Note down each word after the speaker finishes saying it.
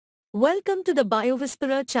Welcome to the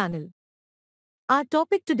BioWhisperer channel. Our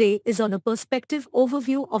topic today is on a perspective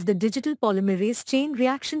overview of the digital polymerase chain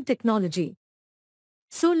reaction technology.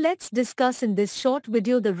 So let's discuss in this short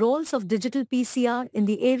video the roles of digital PCR in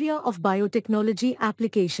the area of biotechnology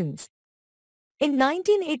applications. In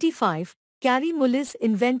 1985, Carey Mullis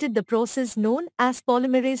invented the process known as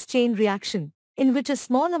polymerase chain reaction, in which a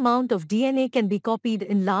small amount of DNA can be copied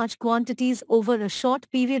in large quantities over a short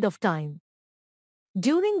period of time.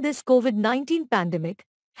 During this COVID-19 pandemic,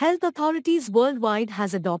 health authorities worldwide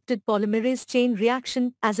has adopted polymerase chain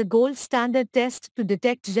reaction as a gold standard test to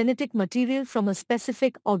detect genetic material from a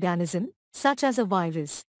specific organism, such as a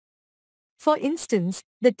virus. For instance,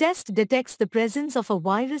 the test detects the presence of a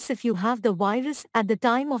virus if you have the virus at the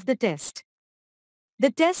time of the test. The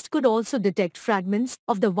test could also detect fragments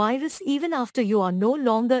of the virus even after you are no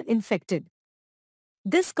longer infected.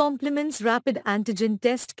 This complements rapid antigen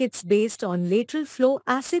test kits based on lateral flow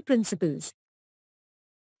assay principles.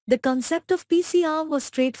 The concept of PCR was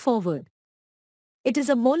straightforward. It is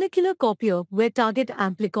a molecular copier where target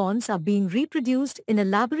amplicons are being reproduced in a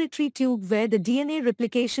laboratory tube where the DNA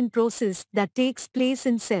replication process that takes place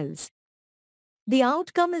in cells. The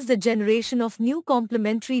outcome is the generation of new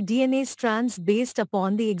complementary DNA strands based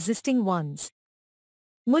upon the existing ones.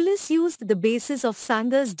 Mullis used the basis of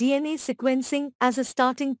Sanger's DNA sequencing as a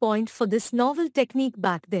starting point for this novel technique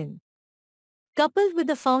back then. Coupled with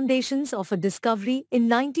the foundations of a discovery in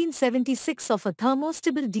 1976 of a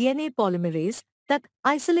thermostable DNA polymerase that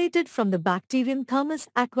isolated from the bacterium Thermus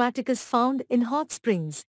aquaticus found in hot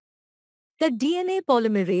springs. The DNA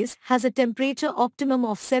polymerase has a temperature optimum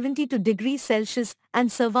of 72 degrees Celsius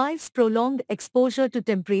and survives prolonged exposure to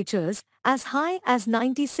temperatures as high as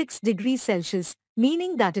 96 degrees Celsius,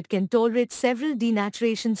 meaning that it can tolerate several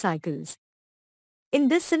denaturation cycles. In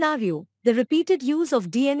this scenario, the repeated use of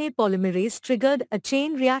DNA polymerase triggered a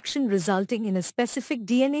chain reaction resulting in a specific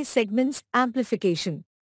DNA segment's amplification.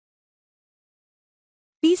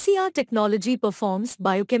 PCR technology performs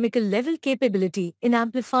biochemical level capability in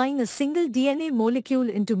amplifying a single DNA molecule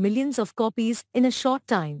into millions of copies in a short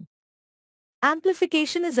time.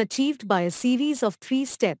 Amplification is achieved by a series of three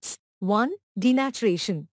steps. 1.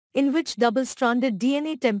 Denaturation, in which double-stranded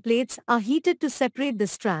DNA templates are heated to separate the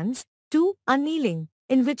strands. 2. Annealing,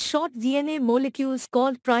 in which short DNA molecules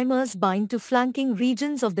called primers bind to flanking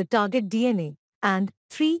regions of the target DNA. And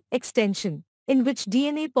 3. Extension, in which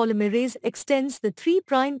DNA polymerase extends the 3'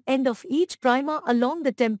 end of each primer along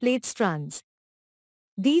the template strands.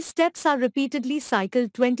 These steps are repeatedly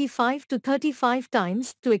cycled 25 to 35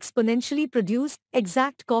 times to exponentially produce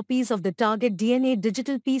exact copies of the target DNA.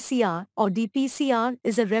 Digital PCR or dPCR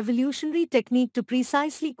is a revolutionary technique to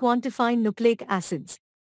precisely quantify nucleic acids.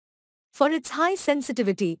 For its high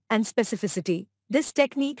sensitivity and specificity, this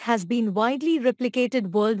technique has been widely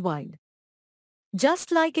replicated worldwide.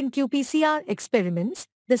 Just like in qPCR experiments,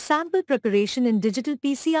 the sample preparation in digital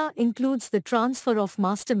PCR includes the transfer of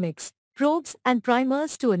master mix, probes and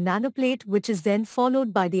primers to a nanoplate, which is then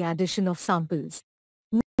followed by the addition of samples.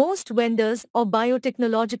 Most vendors or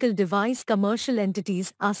biotechnological device commercial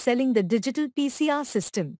entities are selling the digital PCR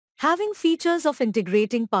system, having features of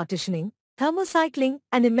integrating partitioning, thermocycling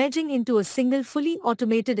and imaging into a single fully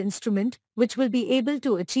automated instrument, which will be able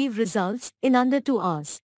to achieve results in under 2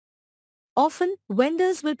 hours. Often,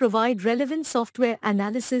 vendors will provide relevant software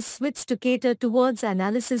analysis suites to cater towards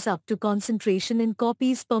analysis up to concentration in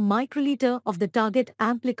copies per microliter of the target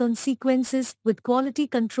amplicon sequences with quality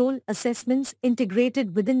control assessments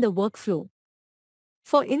integrated within the workflow.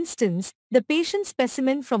 For instance, the patient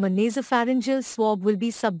specimen from a nasopharyngeal swab will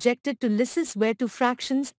be subjected to lysis where two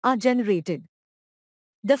fractions are generated.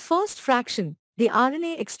 The first fraction, the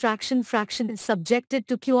RNA extraction fraction, is subjected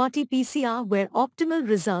to qRT-PCR where optimal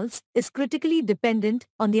results is critically dependent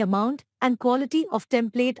on the amount and quality of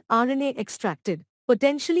template RNA extracted,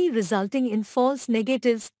 potentially resulting in false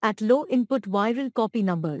negatives at low input viral copy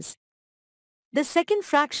numbers. The second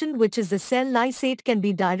fraction, which is the cell lysate, can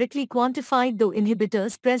be directly quantified, though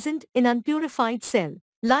inhibitors present in unpurified cell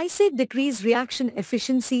lysate decrease reaction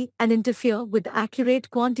efficiency and interfere with accurate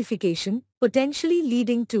quantification, potentially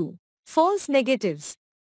leading to false negatives.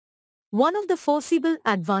 One of the foreseeable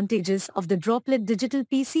advantages of the droplet digital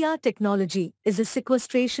PCR technology is the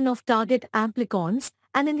sequestration of target amplicons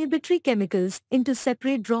and inhibitory chemicals into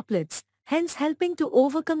separate droplets, hence helping to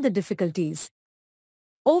overcome the difficulties.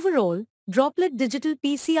 Overall, droplet digital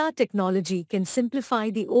PCR technology can simplify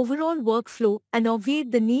the overall workflow and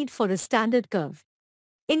obviate the need for a standard curve.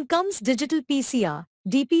 In comes digital PCR,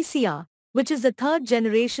 dPCR, which is the third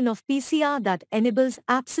generation of PCR that enables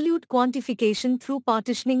absolute quantification through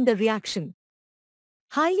partitioning the reaction.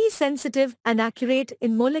 Highly sensitive and accurate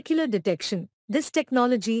in molecular detection, this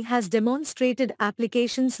technology has demonstrated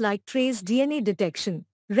applications like trace DNA detection,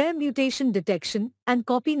 rare mutation detection, and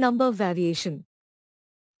copy number variation.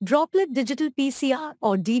 Droplet Digital PCR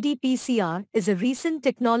or ddPCR is a recent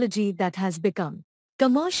technology that has become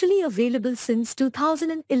commercially available since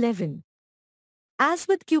 2011. As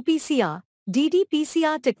with qPCR,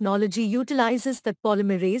 ddPCR technology utilizes the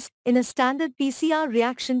polymerase in a standard PCR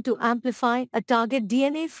reaction to amplify a target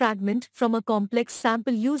DNA fragment from a complex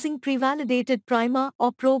sample using pre-validated primer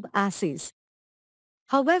or probe assays.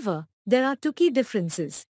 However, there are two key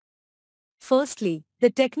differences. Firstly, the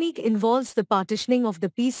technique involves the partitioning of the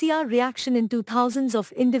PCR reaction into thousands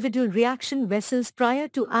of individual reaction vessels prior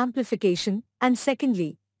to amplification, and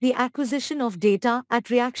secondly, the acquisition of data at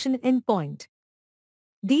reaction endpoint.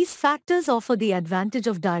 These factors offer the advantage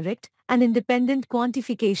of direct and independent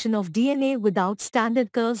quantification of DNA without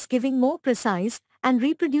standard curves, giving more precise and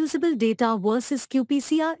reproducible data versus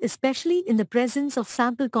qPCR, especially in the presence of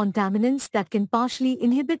sample contaminants that can partially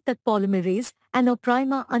inhibit the polymerase and/or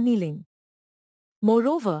primer annealing.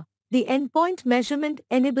 Moreover, the endpoint measurement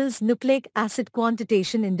enables nucleic acid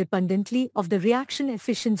quantitation independently of the reaction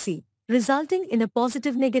efficiency, resulting in a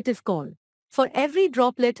positive-negative call for every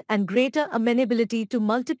droplet and greater amenability to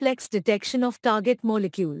multiplex detection of target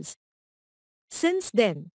molecules. Since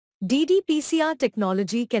then, ddPCR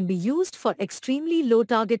technology can be used for extremely low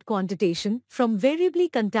target quantitation from variably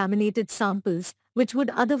contaminated samples, which would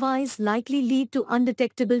otherwise likely lead to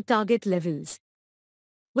undetectable target levels.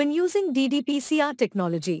 When using ddPCR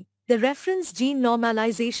technology, the reference gene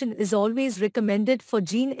normalization is always recommended for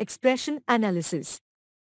gene expression analysis.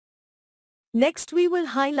 Next, we will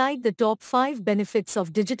highlight the top 5 benefits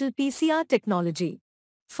of digital PCR technology.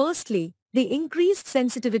 Firstly, the increased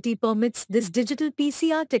sensitivity permits this digital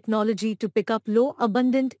PCR technology to pick up low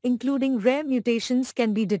abundant, including rare mutations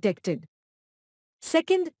can be detected.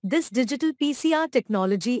 Second, this digital PCR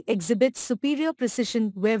technology exhibits superior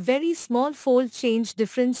precision where very small fold change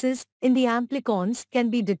differences in the amplicons can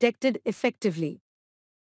be detected effectively.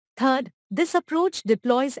 Third, this approach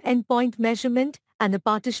deploys endpoint measurement and the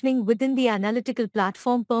partitioning within the analytical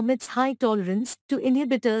platform permits high tolerance to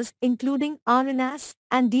inhibitors including RNase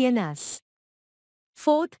and DNase.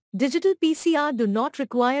 Fourth, digital PCR do not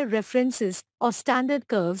require references or standard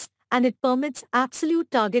curves, and it permits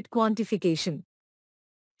absolute target quantification.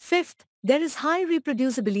 Fifth, there is high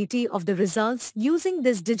reproducibility of the results using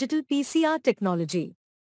this digital PCR technology.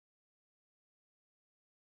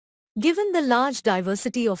 Given the large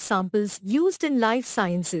diversity of samples used in life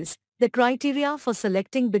sciences, the criteria for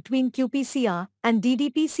selecting between qPCR and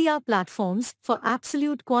ddPCR platforms for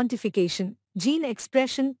absolute quantification, gene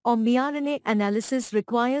expression or mRNA analysis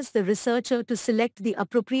requires the researcher to select the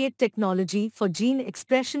appropriate technology for gene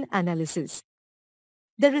expression analysis.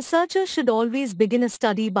 The researcher should always begin a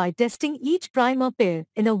study by testing each primer pair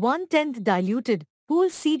in a 1/10 diluted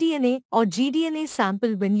pooled cDNA or gDNA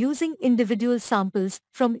sample when using individual samples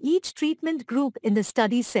from each treatment group in the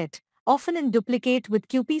study set, often in duplicate with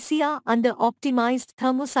qPCR under optimized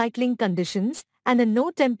thermocycling conditions and a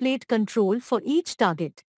no-template control for each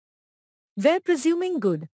target. Where presuming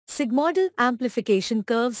good, sigmoidal amplification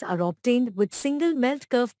curves are obtained with single melt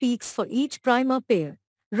curve peaks for each primer pair.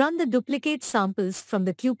 Run the duplicate samples from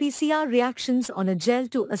the qPCR reactions on a gel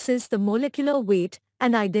to assess the molecular weight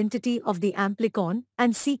and identity of the amplicon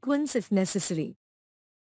and sequence if necessary.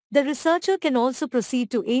 The researcher can also proceed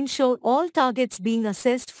to ensure all targets being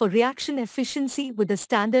assessed for reaction efficiency with a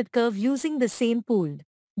standard curve using the same pooled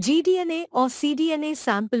gDNA or cDNA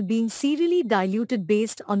sample being serially diluted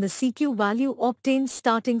based on the CQ value obtained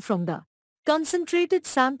starting from the concentrated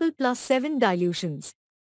sample plus 7 dilutions.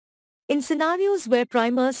 In scenarios where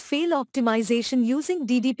primers fail optimization using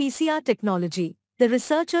ddPCR technology, the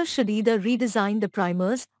researcher should either redesign the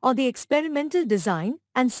primers or the experimental design,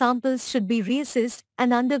 and samples should be reassessed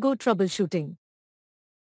and undergo troubleshooting.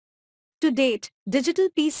 To date, digital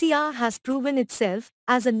PCR has proven itself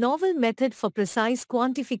as a novel method for precise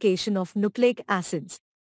quantification of nucleic acids.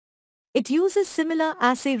 It uses similar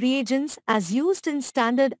assay reagents as used in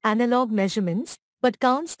standard analog measurements, but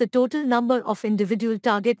counts the total number of individual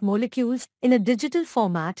target molecules in a digital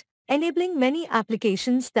format, enabling many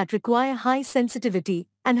applications that require high sensitivity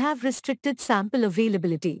and have restricted sample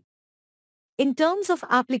availability. In terms of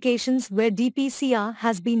applications where dPCR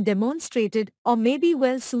has been demonstrated or may be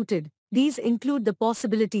well suited, these include the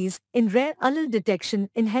possibilities in rare allele detection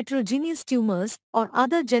in heterogeneous tumors or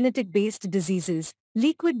other genetic-based diseases,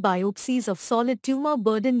 liquid biopsies of solid tumor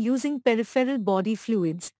burden using peripheral body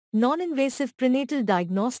fluids, non-invasive prenatal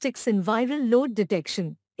diagnostics in viral load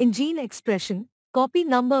detection, in gene expression, copy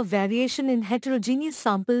number variation in heterogeneous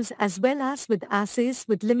samples as well as with assays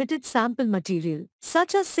with limited sample material,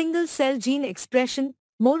 such as single-cell gene expression.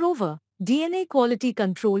 Moreover, DNA quality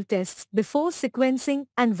control tests before sequencing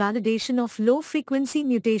and validation of low-frequency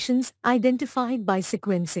mutations identified by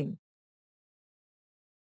sequencing.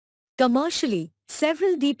 Commercially,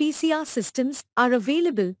 several dPCR systems are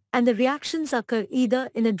available and the reactions occur either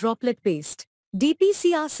in a droplet-based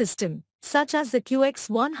dPCR system, such as the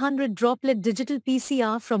QX100 droplet digital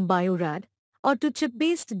PCR from Biorad, or to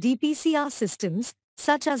chip-based dPCR systems,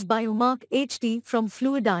 such as Biomark HD from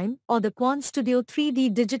Fluidigm or the QuantStudio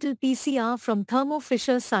 3D digital PCR from Thermo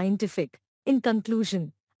Fisher Scientific. In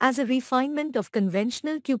conclusion, as a refinement of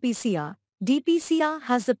conventional qPCR, dPCR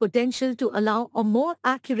has the potential to allow a more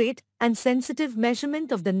accurate and sensitive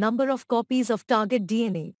measurement of the number of copies of target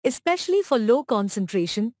DNA, especially for low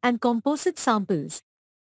concentration and composite samples.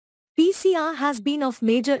 PCR has been of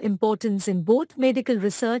major importance in both medical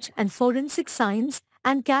research and forensic science,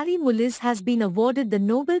 and Kary Mullis has been awarded the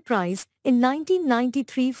Nobel Prize in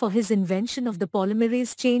 1993 for his invention of the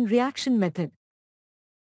polymerase chain reaction method.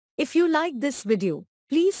 If you like this video,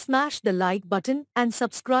 please smash the like button and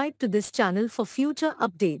subscribe to this channel for future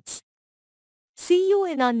updates. See you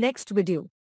in our next video.